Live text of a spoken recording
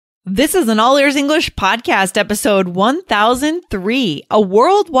This is an All Ears English podcast, episode 1003, a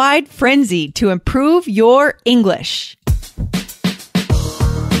worldwide frenzy to improve your English.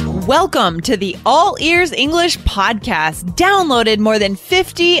 Welcome to the All Ears English podcast, downloaded more than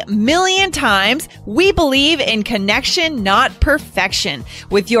 50 million times. We believe in connection, not perfection,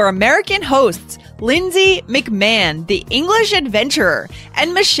 with your American hosts, Lindsay McMahon, the English adventurer,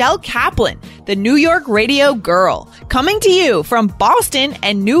 and Michelle Kaplan, the New York radio girl, coming to you from Boston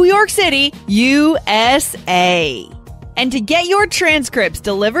and New York City, USA. And to get your transcripts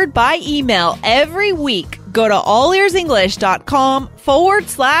delivered by email every week, go to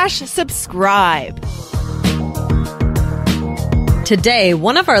allearsenglish.com/subscribe. Today,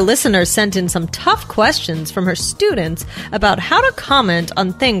 one of our listeners sent in some tough questions from her students about how to comment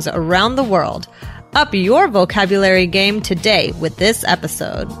on things around the world. Up your vocabulary game today with this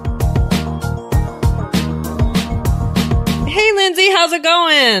episode. Hey, Lindsay, how's it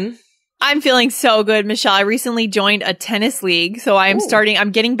going? I'm feeling so good, Michelle. I recently joined a tennis league, so I'm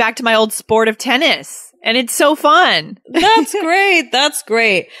getting back to my old sport of tennis, and it's so fun. That's great. That's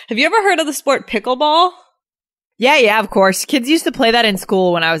great. Have you ever heard of the sport pickleball? Yeah, of course. Kids used to play that in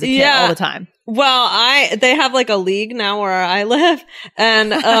school when I was a kid all the time. Well, they have like a league now where I live,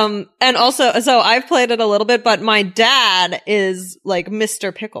 and and also, so I've played it a little bit, but my dad is like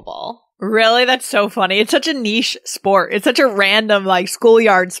Mr. Pickleball. Really? That's so funny. It's such a niche sport. It's such a random, like,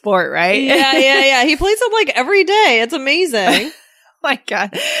 schoolyard sport, right? Yeah. He plays it, like, every day. It's amazing. Oh my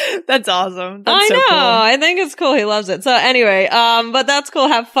God. That's awesome. I know. Cool. I think it's cool. He loves it. So anyway, but that's cool.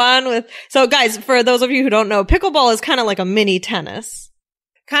 Have fun with... So guys, for those of you who don't know, pickleball is kind of like a mini tennis.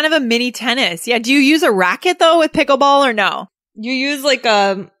 Kind of a mini tennis. Yeah. Do you use a racket, though, with pickleball or no? You use, like,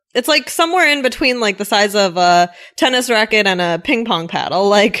 it's like somewhere in between like the size of a tennis racket and a ping pong paddle.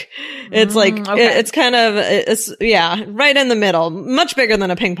 Like it's it's kind of, right in the middle. Much bigger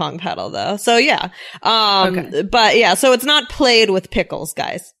than a ping pong paddle though. So yeah. But yeah, so it's not played with pickles,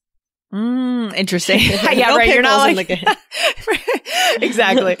 guys. Interesting. Yeah, no right. You're not like in the game.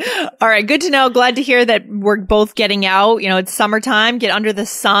 Exactly. All right. Good to know. Glad to hear that we're both getting out. You know, it's summertime, get under the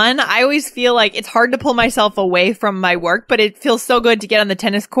sun. I always feel like it's hard to pull myself away from my work, but it feels so good to get on the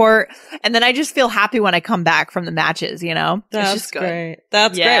tennis court. And then I just feel happy when I come back from the matches, you know? That's it's just good. Great.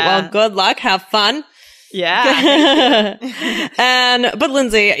 That's great. Well, good luck. Have fun. Yeah. But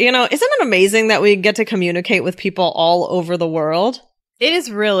Lindsay, you know, isn't it amazing that we get to communicate with people all over the world? It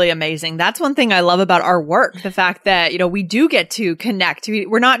is really amazing. That's one thing I love about our work. The fact that, you know, we do get to connect.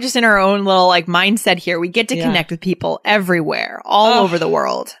 We're not just in our own little like mindset here. We get to connect with people everywhere, all over the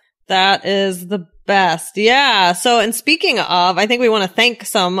world. That is the best. Yeah. So, and speaking of, I think we want to thank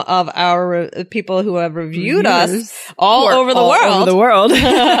some of our people who have reviewed us all over the world.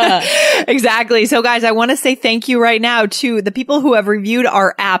 Exactly. So guys, I want to say thank you right now to the people who have reviewed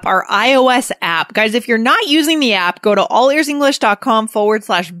our app, our iOS app. Guys, if you're not using the app, go to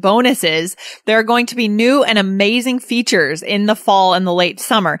allearsenglish.com/bonuses. There are going to be new and amazing features in the fall and the late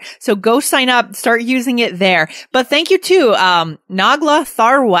summer. So go sign up, start using it there. But thank you to, Nagla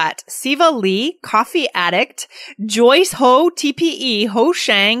Tharwat, Siva Lee, Coffee Addict, Joyce Ho, TPE, Ho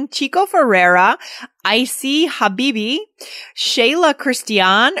Shang, Chico Ferreira, Icy Habibi, Shayla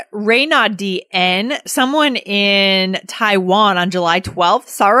Christian, Reina DN, someone in Taiwan on July 12th,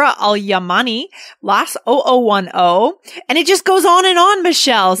 Sarah Al-Yamani, Las 0010, and it just goes on and on,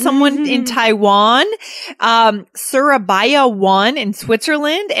 Michelle. Someone in Taiwan, Surabaya 1 in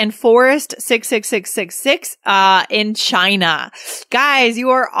Switzerland, and Forest 66666 in China. Guys,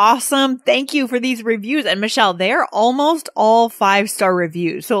 you are awesome. Thank you for these reviews. And Michelle, they're almost all 5-star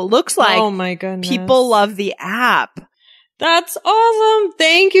reviews. So it looks like oh my goodness, people love the app. That's awesome.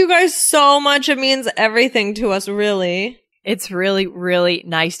 Thank you guys so much. It means everything to us, really. It's really, really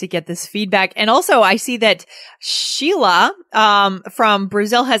nice to get this feedback. And also, I see that Sheila from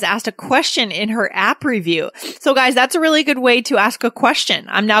Brazil has asked a question in her app review. So guys, that's a really good way to ask a question.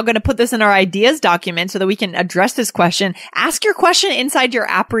 I'm now going to put this in our ideas document so that we can address this question. Ask your question inside your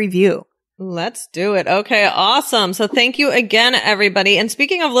app review. Let's do it. Okay, awesome. So thank you again, everybody. And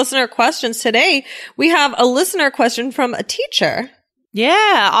speaking of listener questions, today we have a listener question from a teacher.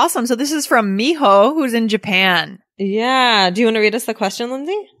 Yeah, awesome. So this is from Miho, who's in Japan. Yeah. Do you want to read us the question,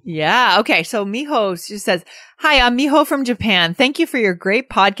 Lindsay? Yeah. Okay. So Miho, she says, "Hi, I'm Miho from Japan. Thank you for your great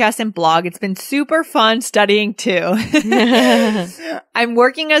podcast and blog. It's been super fun studying too. I'm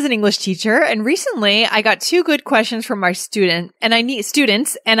working as an English teacher, and recently I got 2 good questions from my students, and I need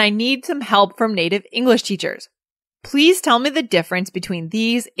some help from native English teachers. Please tell me the difference between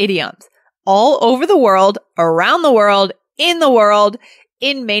these idioms. All over the world, around the world,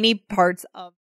 in many parts of